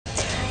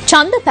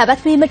ඡන්ද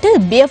පැවැත්වීමට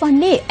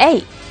බියවන්නේ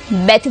ඇයි?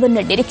 මැතිවරණ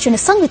නිරීක්ෂණ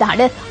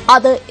සංවිධානය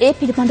අද ඒ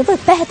පිළිබඳව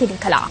පැහැදිලි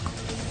කළා.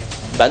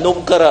 බැඳුම්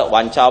කර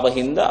වංචාව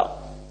හින්දා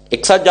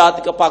එක්සත්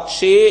ජාතික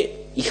පක්ෂයේ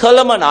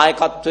ඉහළම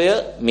නායකත්වය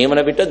මේ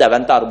වන විට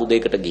දැවැන්ත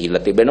අර්බුදයකට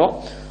ගිහිල්ලා තිබෙනවා.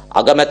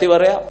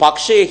 අගමැතිවරයා,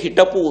 පක්ෂයේ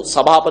හිටපු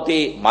සභාපති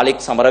මලික්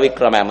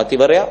සමරවික්‍රම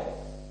ඇමතිවරයා,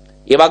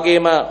 ඒ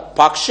වගේම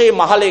පක්ෂයේ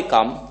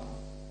මහලේකම්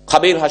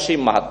කබීර්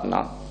හෂීම්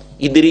මහත්මයා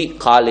ඉදිරි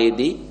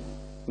කාලයේදී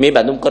මේ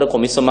බැඳුම් කර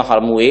කොමිසම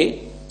හමුවේ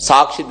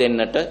සාක්ෂි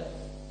දෙන්නට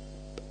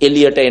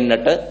එළියට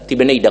එන්නට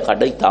තිබෙන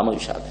ඉඩකඩ ඉතාම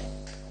විශාලයි.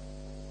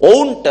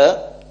 ඔවුන්ට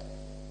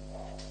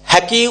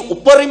හැකි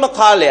උපරිම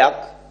කාලයක්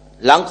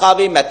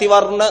ලංකාවේ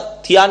මැතිවරණ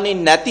තියන්නේ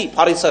නැති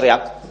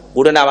පරිසරයක්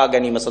ගොඩනගා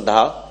ගැනීම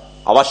සඳහා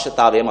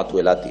අවශ්‍යතාවය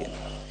මතුවලා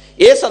තියෙනවා.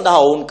 ඒ සඳහා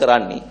ඔවුන්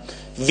කරන්නේ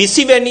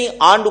 20 වෙනි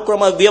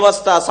ආණ්ඩුක්‍රම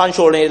ව්‍යවස්ථා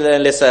සංශෝධනය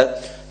ලෙස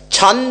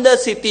ඡන්ද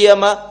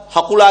සිතියම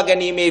හකුලා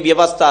ගැනීමේ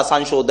ව්‍යවස්ථා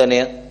සංශෝධනය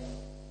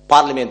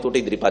පාර්ලිමේන්තුවට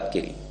ඉදිරිපත්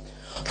කිරීම.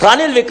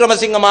 රනිල්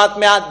වික්‍රමසිංහ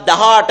මහත්මයා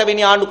 18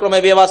 වෙනි ආණ්ඩුක්‍රම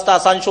ව්‍යවස්ථා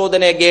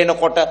සංශෝධනය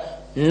ගේනකොට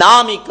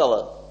නාමිකව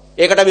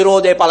ඒකට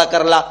විරෝධය පළ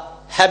කරලා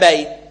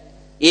හැබැයි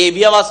ඒ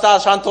ව්‍යවස්ථා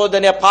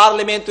සංශෝධනය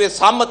පාර්ලිමේන්තුවේ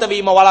සම්මත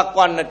වීම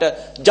වළක්වන්නට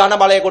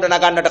ජනබලය කොට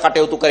නගන්නට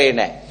කටයුතු කරේ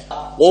නැහැ.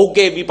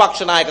 ඔහුගේ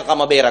විපක්ෂ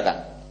නායකකම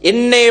බේරගන්න.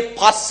 එන්නේ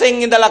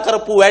පස්සෙන් ඉඳලා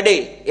කරපු වැඩේ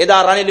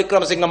එදා රනිල්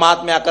වික්‍රමසිංහ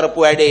මහත්මයා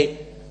කරපු වැඩේ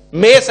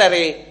මේ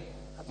සැරේ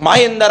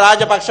මහින්ද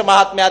රාජපක්ෂ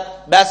මහත්මයාත්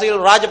බැසිල්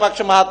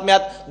රාජපක්ෂ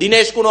මහත්මයාත්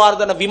දිනේෂ්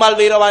ගුණවර්ධන විමල්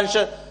වීරවංශ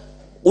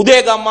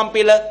උදේ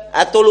ගම්මන්පිල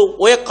ඇතුළු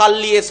ඔය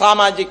කල්ලියේ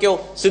සමාජිකයෝ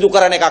සිදු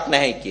කරන එකක්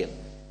නැහැ කියලා.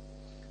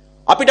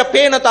 අපිට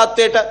පේන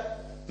තත්වයට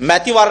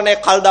මැතිවරණය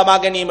කල් දමා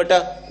ගැනීමට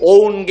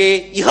ඔවුන්ගේ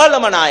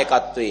ඉහළම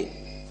නායකත්වයේ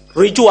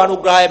ඍජු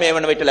අනුග්‍රහය මේ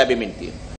වන විට ලැබෙමින් තියෙනවා.